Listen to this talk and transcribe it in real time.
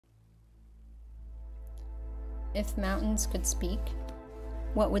If mountains could speak,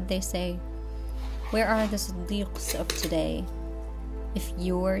 what would they say? Where are the Siddiqs of today? If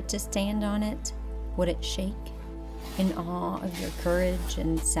you were to stand on it, would it shake in awe of your courage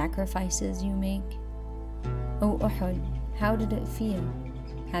and sacrifices you make? O Uhud, how did it feel,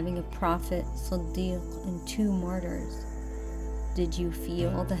 having a prophet, Siddiq, and 2 martyrs? Did you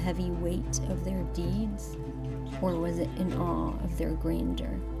feel the heavy weight of their deeds, or was it in awe of their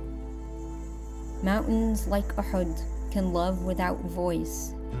grandeur? Mountains like Uhud can love without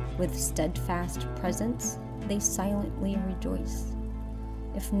voice. With steadfast presence, they silently rejoice.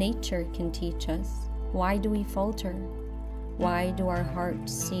 If nature can teach us, why do we falter? Why do our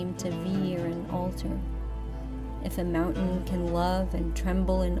hearts seem to veer and alter? If a mountain can love and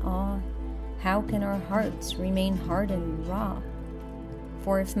tremble in awe, how can our hearts remain hardened, raw?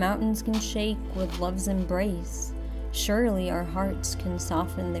 For if mountains can shake with love's embrace, surely our hearts can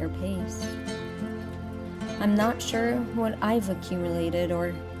soften their pace. I'm not sure what I've accumulated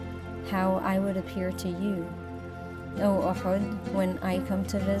or how I would appear to you. O Uhud, when I come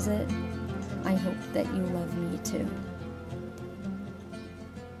to visit, I hope that you love me too.